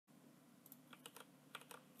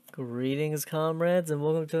Greetings, comrades, and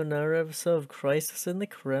welcome to another episode of Crisis in the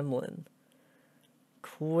Kremlin.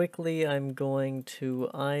 Quickly, I'm going to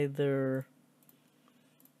either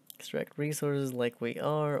extract resources like we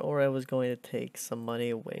are, or I was going to take some money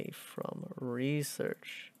away from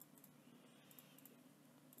research.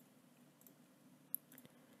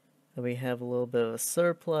 And we have a little bit of a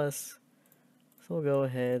surplus, so we'll go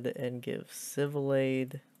ahead and give civil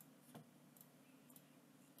aid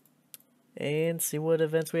and see what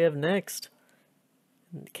events we have next.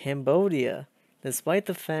 Cambodia. Despite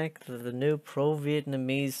the fact that the new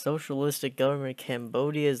pro-Vietnamese socialistic government in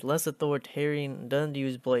Cambodia is less authoritarian and doesn't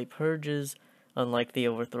use bloody purges, unlike the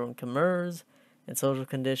overthrown Khmers, and social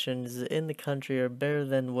conditions in the country are better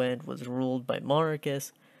than when it was ruled by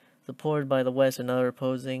Marxists, supported by the West and other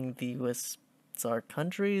opposing the USSR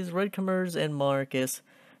countries, Red Khmers and Marxists,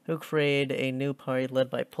 who created a new party led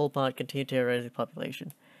by Pol Pot, continue terrorizing the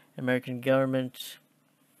population. American government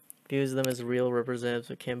views them as real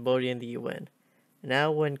representatives of Cambodia in the UN.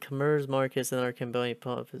 Now, when Khmer's, Marxists, and our Cambodian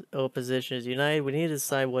opposition is united, we need to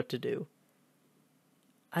decide what to do.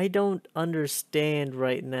 I don't understand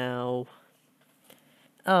right now.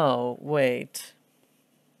 Oh, wait.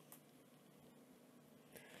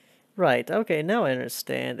 Right, okay, now I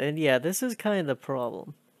understand. And yeah, this is kind of the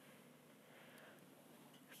problem.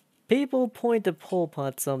 People point to Pol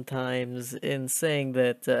Pot sometimes in saying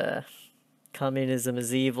that communism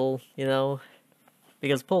is evil, you know?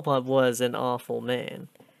 Because Pol Pot was an awful man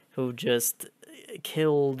who just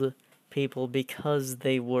killed people because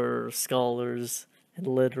they were scholars and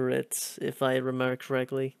literate, if I remember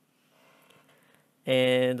correctly,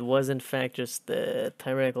 and was in fact just a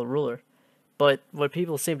tyrannical ruler. But what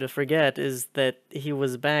people seem to forget is that he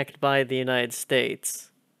was backed by the United States.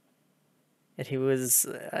 And he was,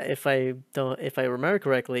 if I remember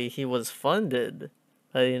correctly, he was funded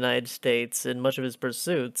by the United States in much of his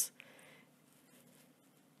pursuits.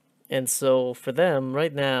 And so, for them,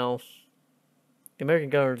 right now, the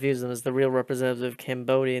American government views them as the real representatives of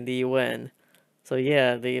Cambodia in the UN. So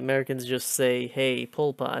yeah, the Americans just say, hey,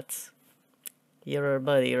 Pol Pot, you're our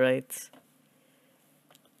buddy, right?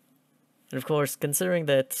 And of course, considering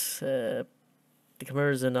that the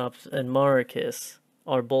Khmers and Marxists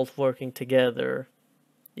are both working together,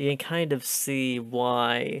 you can kind of see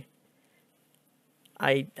why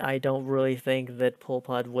I don't really think that Pol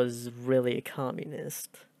Pot was really a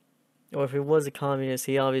communist. Or if he was a communist,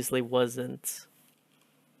 he obviously wasn't.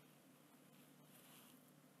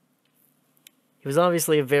 He was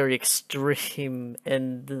obviously a very extreme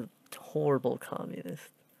and horrible communist.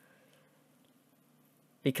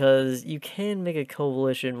 Because you can make a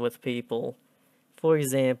coalition with people. For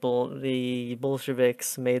example, the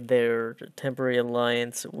Bolsheviks made their temporary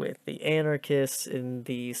alliance with the anarchists in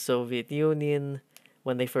the Soviet Union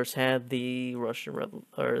when they first had the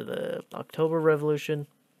the October Revolution.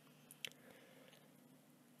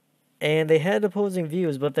 And they had opposing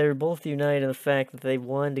views, but they were both united in the fact that they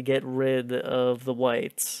wanted to get rid of the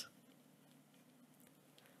whites.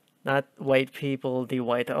 Not white people, the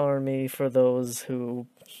white army, for those who,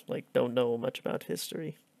 don't know much about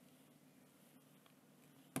history.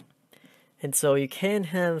 And so you can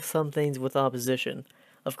have some things with opposition.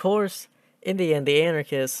 Of course, in the end, the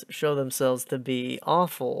anarchists show themselves to be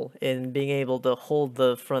awful in being able to hold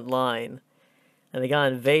the front line. And they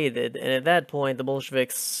got invaded, and at that point, the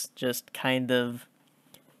Bolsheviks just kind of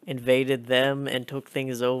invaded them and took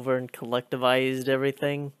things over and collectivized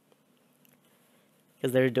everything.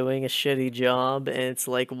 Because they're doing a shitty job, and it's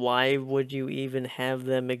like, why would you even have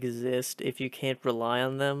them exist if you can't rely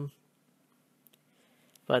on them?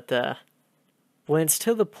 But, when it's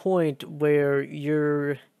to the point where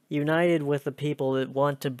you're united with the people that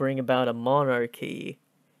want to bring about a monarchy,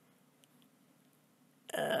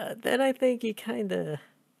 then I think you kinda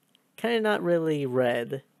not really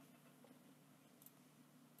read.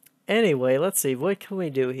 Anyway, let's see, what can we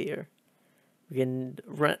do here? We can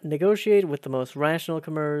negotiate with the most rational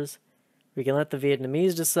Khmers. We can let the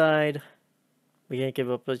Vietnamese decide. We can't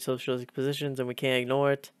give up socialistic positions, and we can't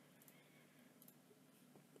ignore it.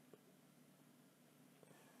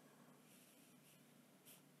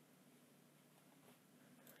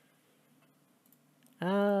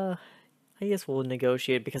 I guess we'll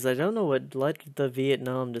negotiate, because I don't know what let the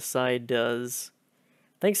Vietnam decide does.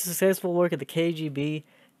 Thanks to successful work of the KGB,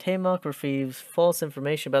 Tay Mok receives false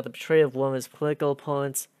information about the betrayal of one of his political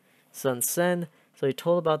opponents, Sun Sen, so he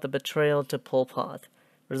told about the betrayal to Pol Pot.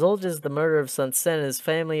 The result is the murder of Sun Sen and his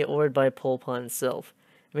family, ordered by Pol Pot himself.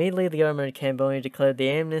 Immediately, the government of Cambodia declared the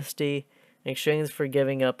amnesty in exchange for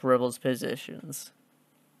giving up rebels' positions.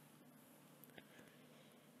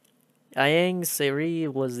 Ayang Seri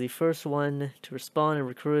was the first one to respond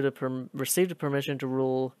and received a permission to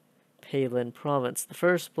rule Palin province. The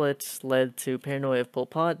first split led to paranoia of Pol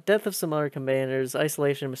Pot, death of some other commanders,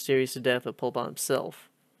 isolation, and mysterious death of Pol Pot himself.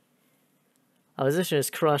 Opposition is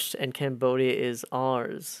crushed and Cambodia is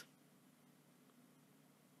ours.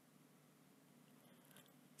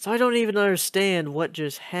 So I don't even understand what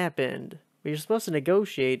just happened. We were supposed to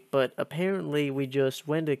negotiate, but apparently we just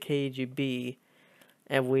went to KGB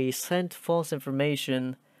and we sent false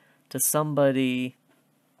information to somebody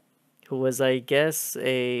who was, I guess,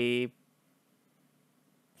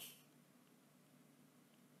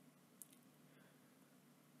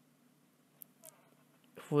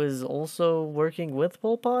 was also working with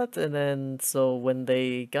Pol Pot, and then so when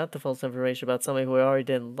they got the false information about somebody who I already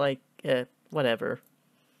didn't like, whatever.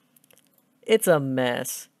 It's a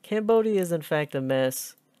mess. Cambodia is in fact a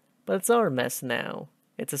mess, but it's our mess now.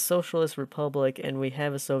 It's a socialist republic, and we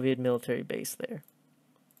have a Soviet military base there.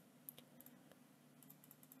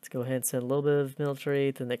 Let's go ahead and send a little bit of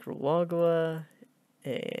military to Nicaragua,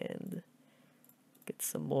 and get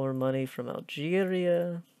some more money from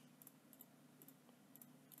Algeria.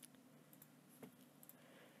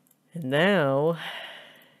 And now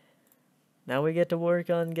we get to work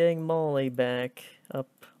on getting Mali back up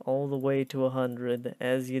all the way to 100,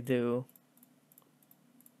 as you do.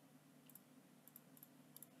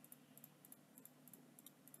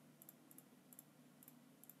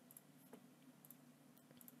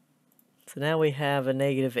 So now we have a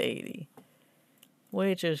negative 80,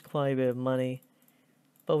 which is quite a bit of money,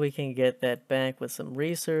 but we can get that back with some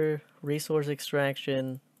resource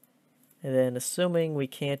extraction, and then assuming we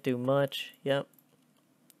can't do much, yep,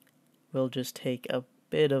 we'll just take a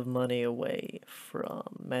bit of money away from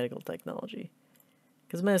medical technology,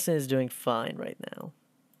 because medicine is doing fine right now.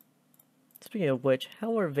 Speaking of which,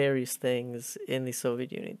 how are various things in the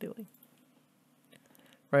Soviet Union doing?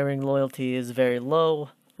 Right-wing loyalty is very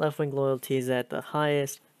low, left-wing loyalty is at the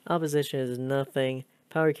highest, opposition is nothing,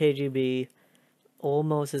 power KGB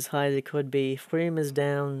almost as high as it could be, freedom is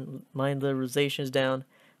down, mind liberalization is down,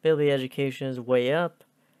 ability education is way up,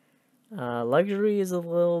 luxury is a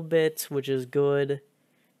little bit, which is good,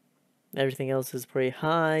 everything else is pretty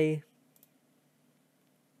high,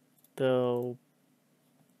 though,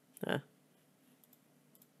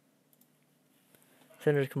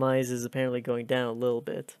 Senator Kamai's is apparently going down a little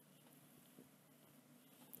bit.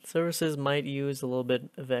 Services might use a little bit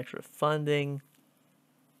of extra funding.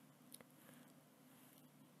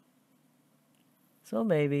 So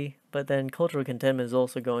maybe, but then cultural contentment is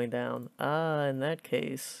also going down. In that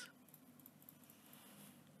case,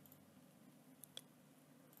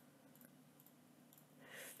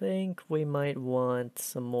 I think we might want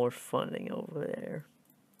some more funding over there.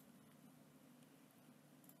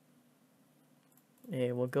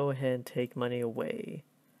 And we'll go ahead and take money away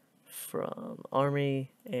from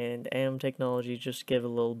Army and AM technology, just give a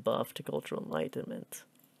little buff to cultural enlightenment.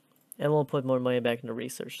 And we'll put more money back into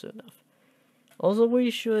research soon enough. Also, we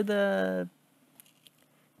should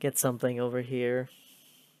get something over here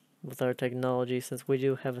with our technology, since we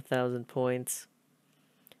do have 1,000 points.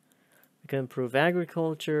 We can improve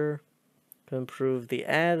agriculture, we can improve the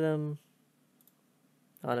atom,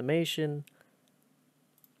 automation.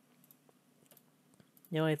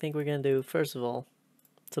 You know what I think we're going to do? First of all,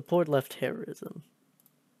 support left terrorism.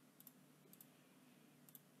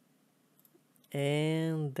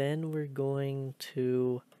 And then we're going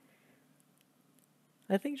to,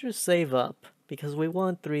 I think, just save up, because we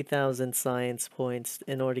want 3,000 science points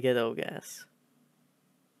in order to get OGAS.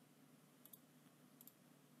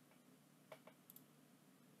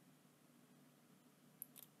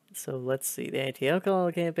 So let's see, the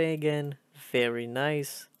anti-alcohol campaign again, very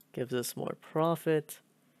nice, gives us more profit.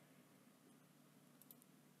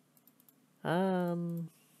 Let's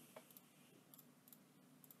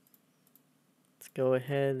go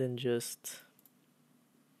ahead and just,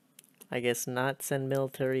 I guess, not send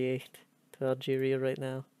military aid to Algeria right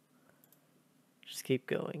now. Just keep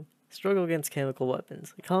going. Struggle against chemical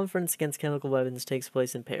weapons. A conference against chemical weapons takes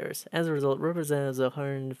place in Paris. As a result, representatives of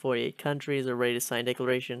 148 countries are ready to sign a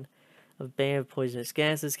declaration of ban of poisonous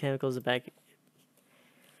gases, chemicals, and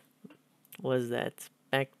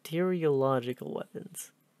bacteriological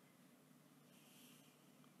weapons.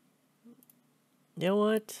 You know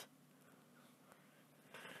what?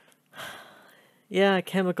 Yeah,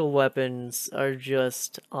 chemical weapons are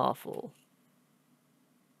just awful.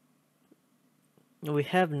 We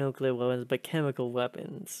have nuclear weapons, but chemical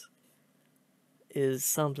weapons is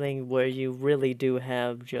something where you really do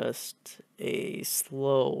have just a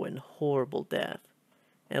slow and horrible death.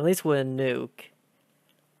 At least with a nuke,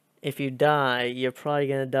 if you die, you're probably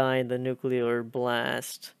going to die in the nuclear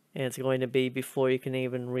blast, and it's going to be before you can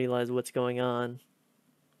even realize what's going on.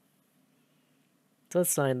 So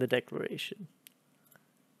let's sign the declaration.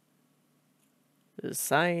 It is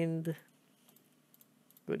signed.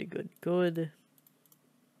 Goody good good.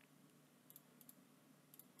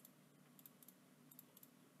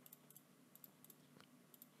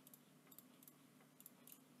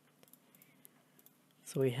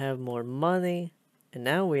 So we have more money, and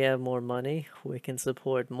now we have more money. We can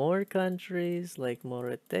support more countries like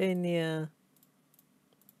Mauritania.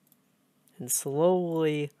 And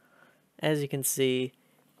slowly, as you can see,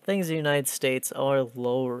 things in the United States are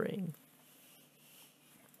lowering.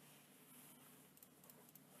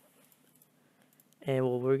 And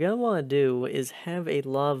what we're going to want to do is have a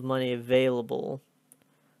lot of money available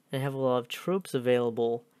and have a lot of troops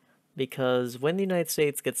available, because when the United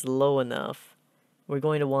States gets low enough, we're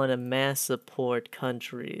going to want to mass support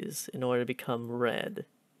countries in order to become red.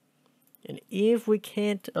 And if we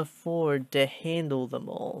can't afford to handle them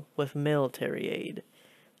all with military aid,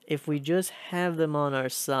 if we just have them on our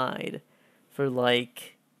side for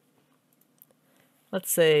like,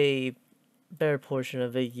 let's say, better portion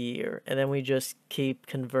of a year, and then we just keep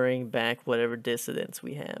converting back whatever dissidents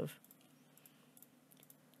we have,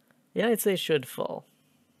 the United States should fall.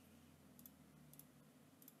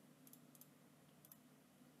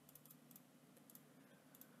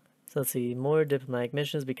 So let's see, more diplomatic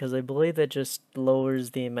missions, because I believe that just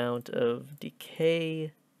lowers the amount of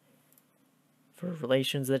decay for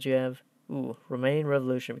relations that you have. Ooh, Romanian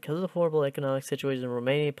Revolution. Because of the horrible economic situation in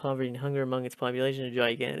Romania, poverty and hunger among its population, and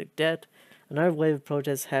gigantic debt, another wave of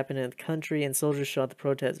protests happened in the country, and soldiers shot the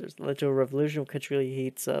protesters, led to a revolution which really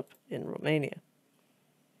heats up in Romania.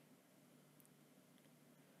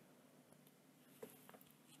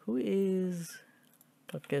 Who is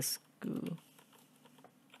Caucascu?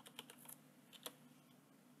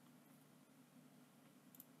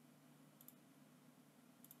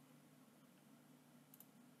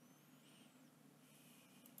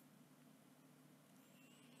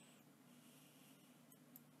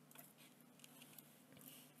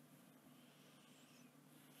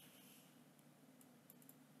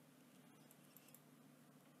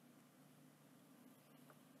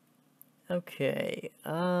 Okay,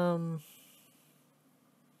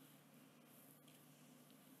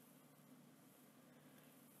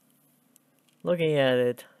 looking at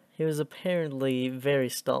it, he was apparently very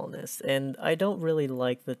Stalinist, and I don't really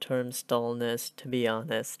like the term Stalinist, to be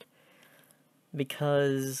honest,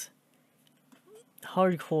 because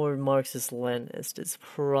hardcore Marxist-Leninist is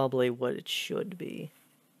probably what it should be.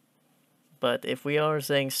 But if we are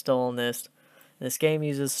saying Stalinist, and this game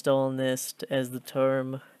uses Stalinist as the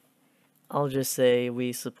term, I'll just say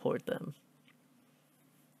we support them.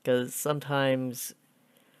 Because sometimes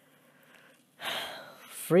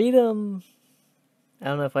freedom, I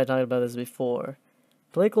don't know if I talked about this before,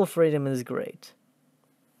 political freedom is great,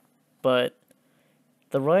 but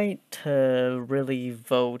the right to really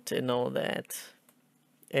vote and all that,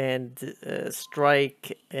 and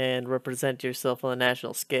strike and represent yourself on a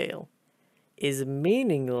national scale, is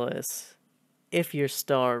meaningless if you're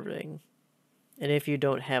starving and if you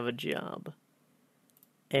don't have a job.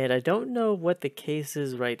 And I don't know what the case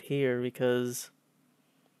is right here, because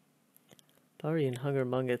poverty and hunger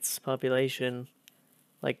among its population,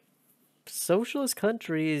 like, socialist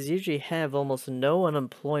countries usually have almost no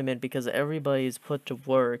unemployment because everybody is put to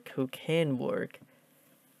work who can work.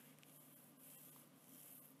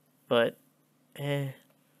 But, I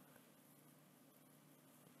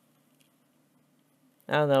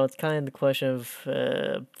don't know, it's kind of the question of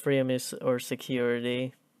freedom or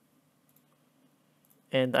security.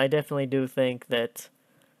 And I definitely do think that,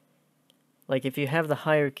 like, if you have the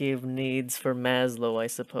hierarchy of needs for Maslow, I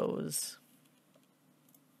suppose,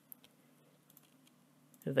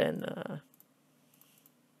 then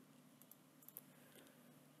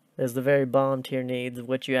there's the very bottom tier needs of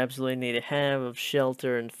what you absolutely need to have, of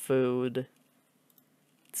shelter and food,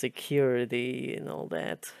 security and all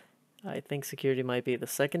that. I think security might be the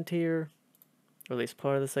second tier, or at least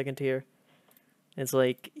part of the second tier. It's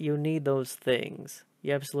like, you need those things.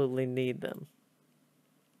 You absolutely need them.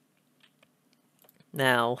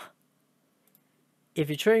 Now, if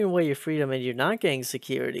you're trading away your freedom and you're not getting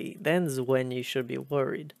security, then is when you should be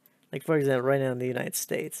worried. Like, for example, right now in the United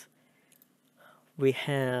States, we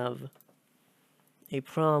have a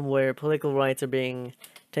problem where political rights are being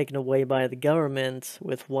taken away by the government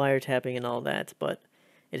with wiretapping and all that, but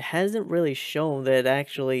it hasn't really shown that it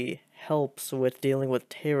actually helps with dealing with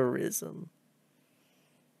terrorism.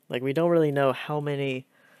 Like, we don't really know how many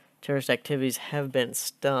terrorist activities have been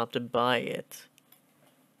stopped by it.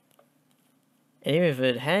 And even if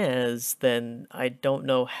it has, then I don't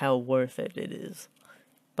know how worth it is.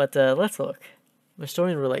 But let's look.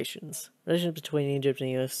 Restoring relations. Relations between Egypt and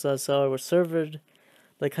USSR were severed.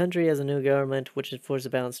 The country has a new government which enforces a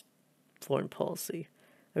balanced foreign policy.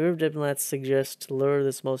 A group of diplomats suggest to lure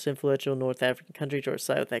this most influential North African country to our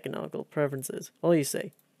side with economical preferences. All you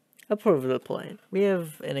say. Approve of the plan. We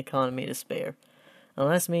have an economy to spare. At the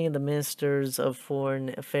last meeting of the ministers of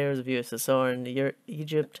foreign affairs of USSR and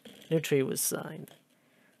Egypt, a new treaty was signed.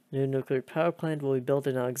 New nuclear power plant will be built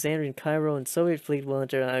in Alexandria and Cairo, and Soviet fleet will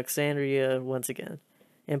enter Alexandria once again.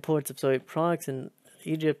 Imports of Soviet products in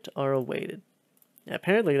Egypt are awaited.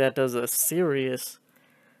 Apparently that does a serious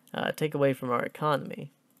take away from our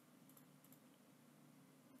economy.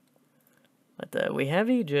 But we have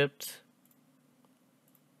Egypt.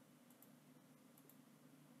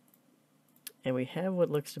 And we have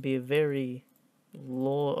what looks to be a very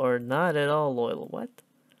loyal, or not at all loyal. What?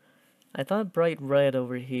 I thought bright red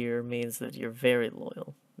over here means that you're very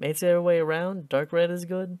loyal. Maybe it's the other way around? Dark red is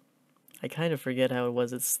good? I kind of forget how it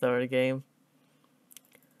was at the start of the game.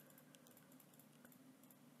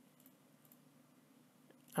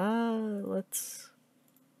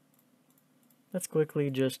 Let's quickly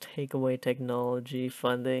just take away technology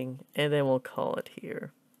funding, and then we'll call it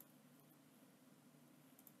here.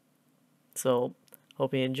 So,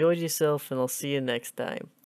 hope you enjoyed yourself, and I'll see you next time.